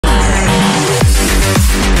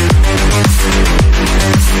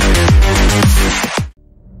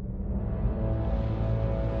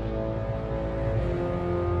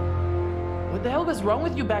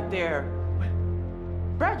with you back there?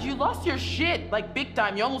 Brad, you lost your shit, like big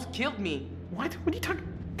time. You almost killed me. What? What are you talking?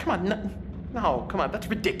 Come on, no, come on, that's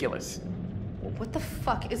ridiculous. What the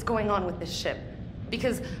fuck is going on with this ship?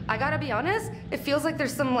 Because I gotta be honest, it feels like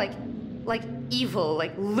there's some like evil,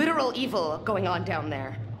 like literal evil going on down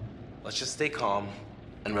there. Let's just stay calm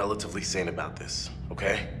and relatively sane about this,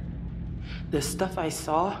 okay? The stuff I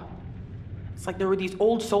saw, it's like there were these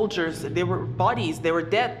old soldiers. They were bodies, they were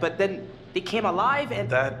dead, but then they came alive and...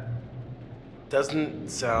 That doesn't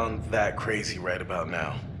sound that crazy right about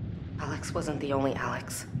now. Alex wasn't the only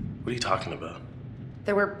Alex. What are you talking about?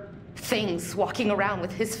 There were things walking around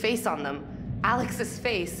with his face on them. Alex's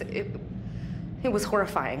face. It was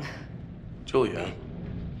horrifying. Julia,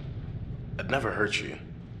 I'd never hurt you.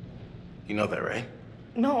 You know that, right?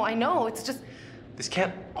 No, I know. It's just... This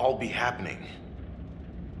can't all be happening.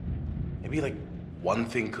 Maybe like one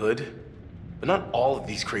thing could, but not all of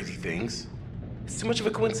these crazy things. It's too much of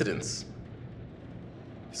a coincidence.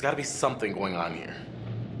 There's gotta be something going on here.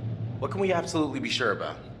 What can we absolutely be sure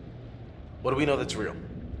about? What do we know that's real?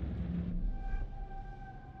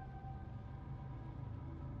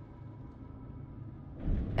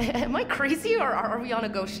 Am I crazy, or are we on a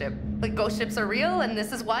ghost ship? Like, ghost ships are real, and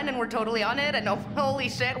this is one, and we're totally on it, and oh, holy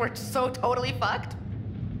shit, we're so totally fucked?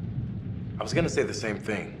 I was gonna say the same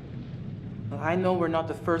thing. Well, I know we're not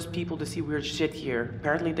the first people to see weird shit here.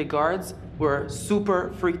 Apparently the guards were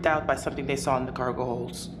super freaked out by something they saw in the cargo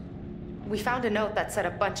holds. We found a note that said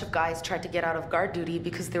a bunch of guys tried to get out of guard duty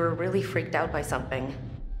because they were really freaked out by something.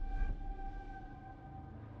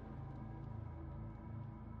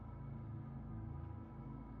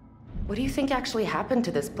 What do you think actually happened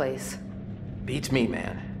to this place? Beats me,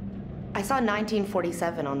 man. I saw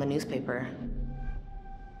 1947 on the newspaper.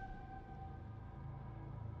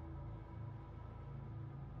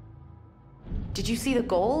 Did you see the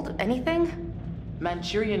gold? Anything?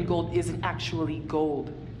 Manchurian gold isn't actually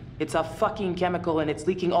gold. It's a fucking chemical and it's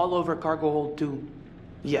leaking all over cargo hold too.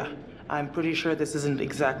 Yeah, I'm pretty sure this isn't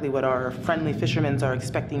exactly what our friendly fishermen are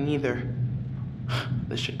expecting either.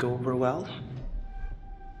 This should go over well.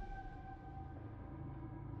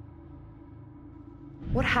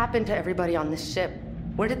 What happened to everybody on this ship?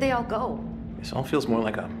 Where did they all go? This all feels more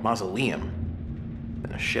like a mausoleum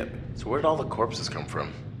than a ship. So where'd all the corpses come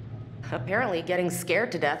from? Apparently getting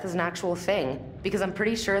scared to death is an actual thing, because I'm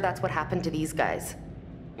pretty sure that's what happened to these guys.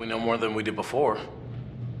 We know more than we did before.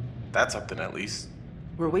 That's something at least.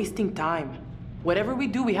 We're wasting time. Whatever we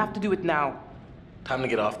do, we have to do it now. Time to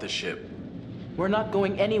get off this ship. We're not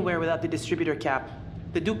going anywhere without the distributor cap.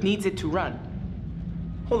 The Duke needs it to run.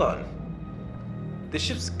 Hold on. This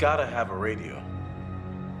ship's gotta have a radio.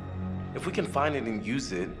 If we can find it and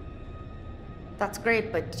use it... That's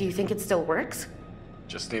great, but do you think it still works?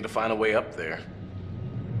 Just need to find a way up there.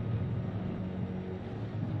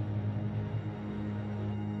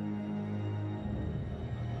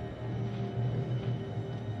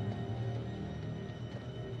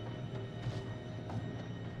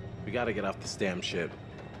 We gotta get off this damn ship.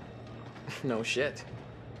 No shit.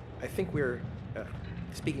 I think we're,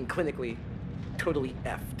 speaking clinically, totally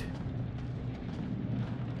effed.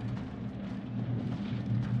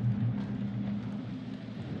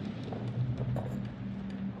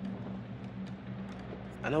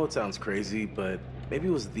 I know it sounds crazy, but maybe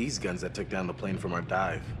it was these guns that took down the plane from our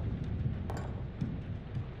dive.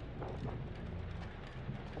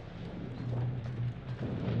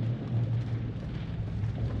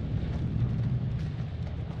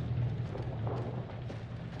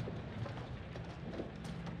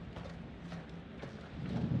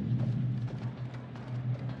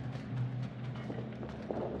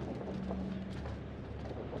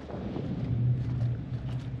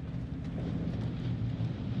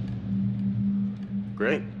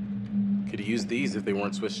 Great. Could have used these if they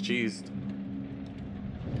weren't Swiss cheesed.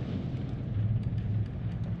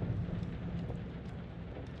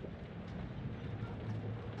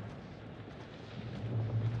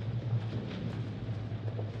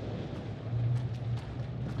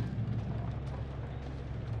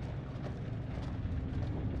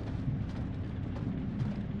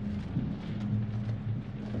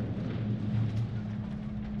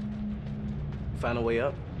 Find a way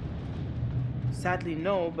up? Sadly,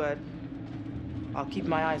 no, but I'll keep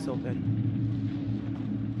my eyes open.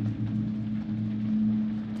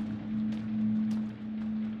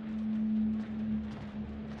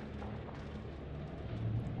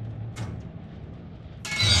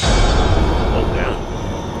 Hold down.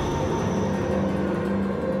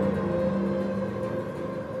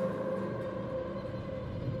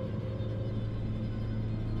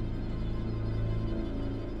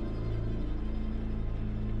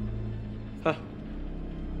 Huh.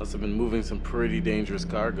 Must have been moving some pretty dangerous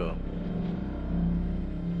cargo.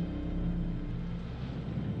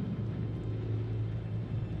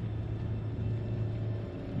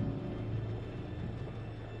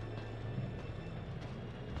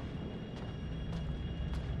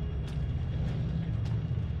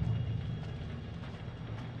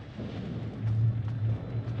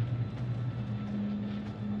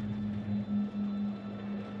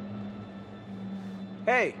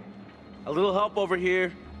 Hey, a little help over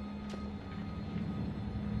here.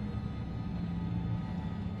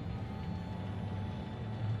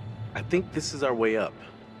 I think this is our way up.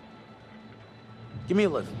 Give me a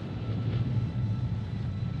lift.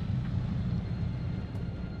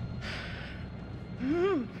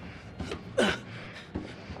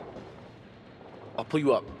 I'll pull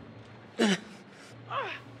you up.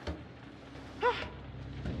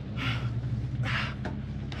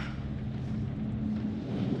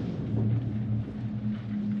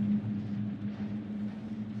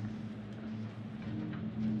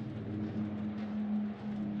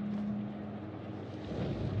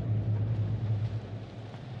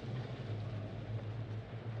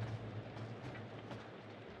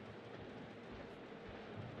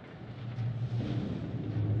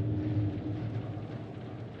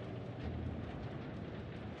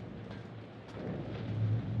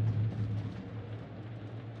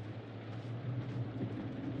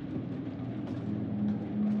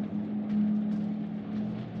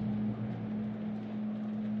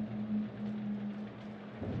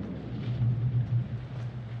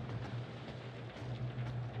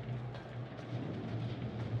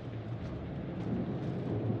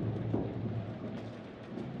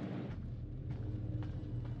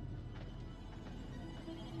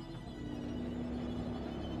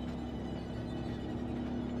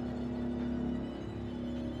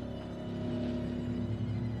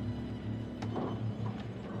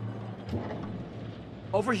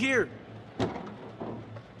 Over here.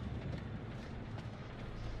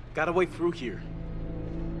 Got a way through here.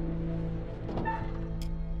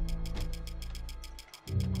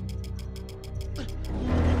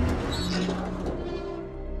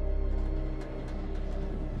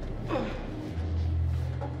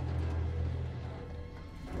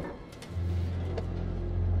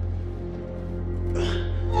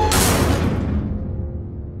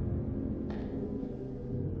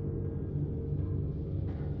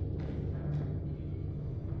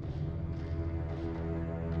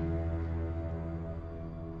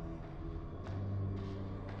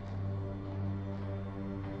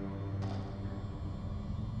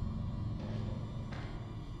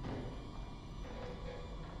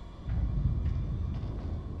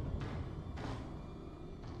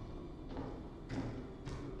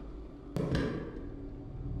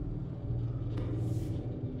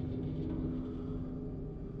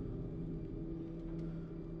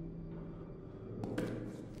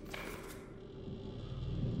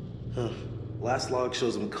 Last log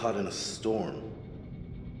shows him caught in a storm.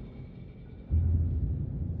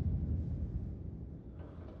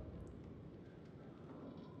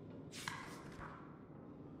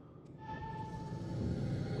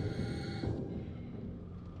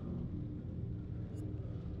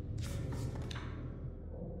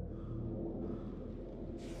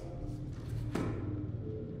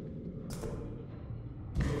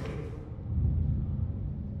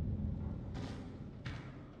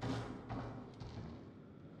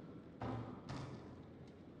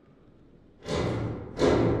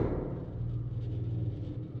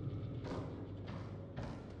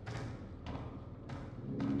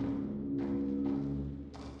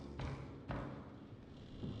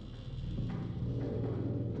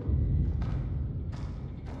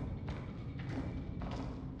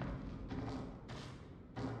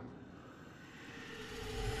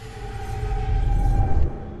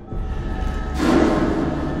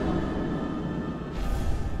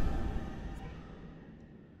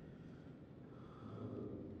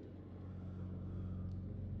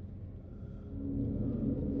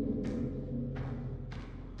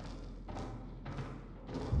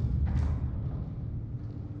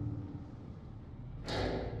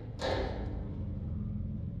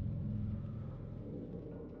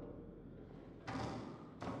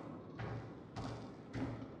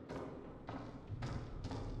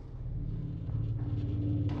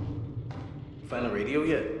 Find a radio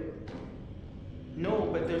yet? No,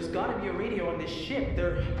 but there's gotta be a radio on this ship.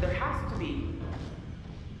 There has to be.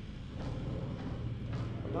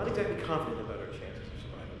 I'm not exactly confident about our chances of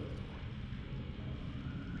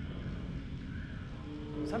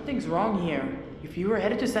surviving. Something's wrong here. If you were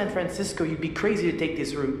headed to San Francisco, you'd be crazy to take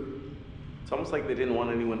this route. It's almost like they didn't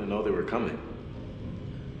want anyone to know they were coming.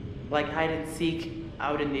 Like hide and seek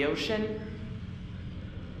out in the ocean?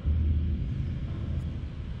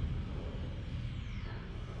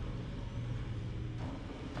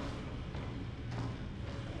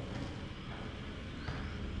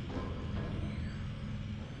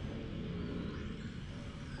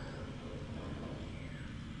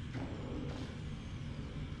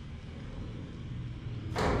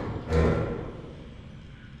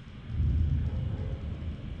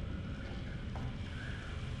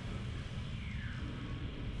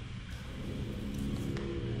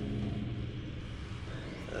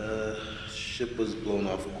 Ship was blown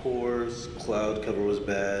off course, cloud cover was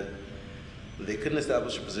bad. They couldn't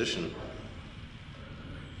establish a position.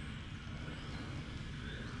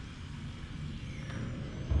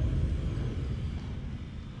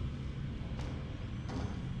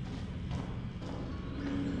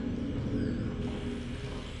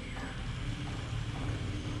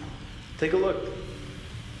 Take a look.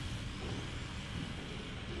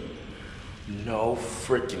 No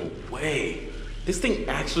freaking way. This thing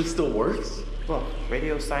actually still works? Well,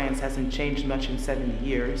 radio science hasn't changed much in 70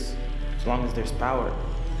 years, as long as there's power.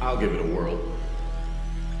 I'll give it a whirl.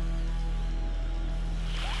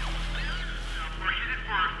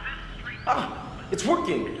 Ah, it's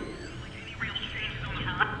working.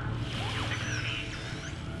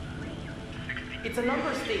 It's a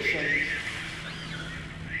number station.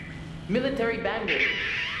 Military bandit.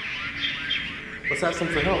 Let's ask them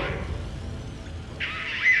for help.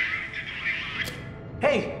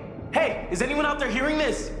 Hey! Hey! Is anyone out there hearing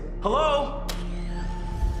this? Hello?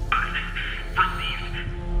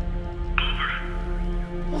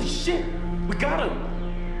 Holy shit! We got him!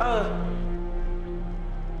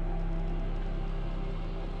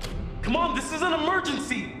 Come on, this is an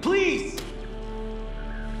emergency! Please!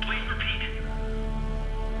 Please repeat.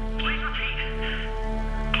 Please repeat.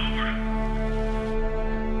 Over.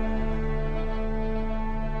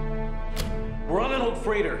 We're on an old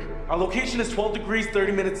freighter. Our location is 12 degrees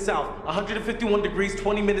 30 minutes south, 151 degrees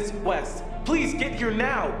 20 minutes west. Please get here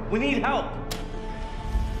now. We need help.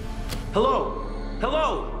 Hello?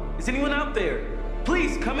 Hello? Is anyone out there?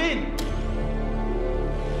 Please come in.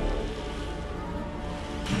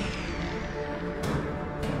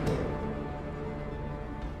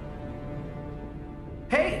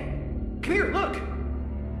 Hey! Come here, look!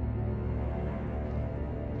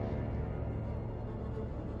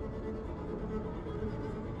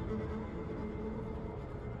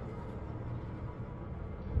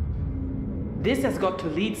 This has got to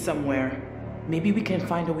lead somewhere. Maybe we can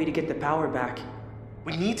find a way to get the power back.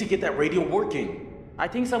 We need to get that radio working. I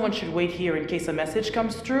think someone should wait here in case a message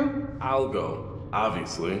comes through. I'll go,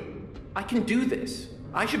 obviously. I can do this.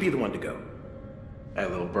 I should be the one to go. Hey,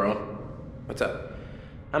 little bro. What's up?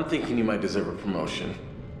 I'm thinking you might deserve a promotion.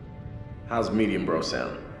 How's medium bro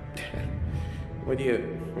sound? What are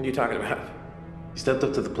you talking about? You stepped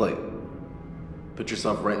up to the plate. Put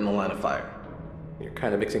yourself right in the line of fire. You're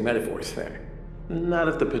kind of mixing metaphors there. Not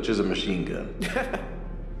if the picture's a machine gun.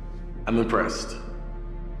 I'm impressed.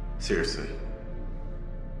 Seriously.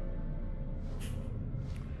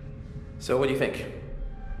 So what do you think?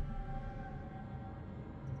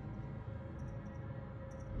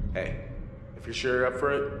 Hey, if you're sure you're up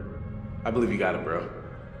for it, I believe you got it, bro.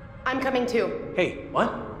 I'm coming too. Hey,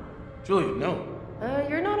 what? Julia, no.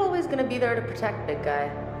 You're not always gonna be there to protect, big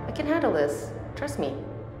guy. I can handle this. Trust me.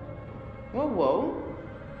 Whoa, whoa.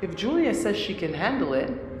 If Julia says she can handle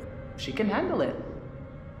it, she can handle it.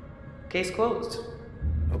 Case closed.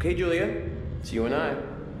 Okay, Julia. It's you and I.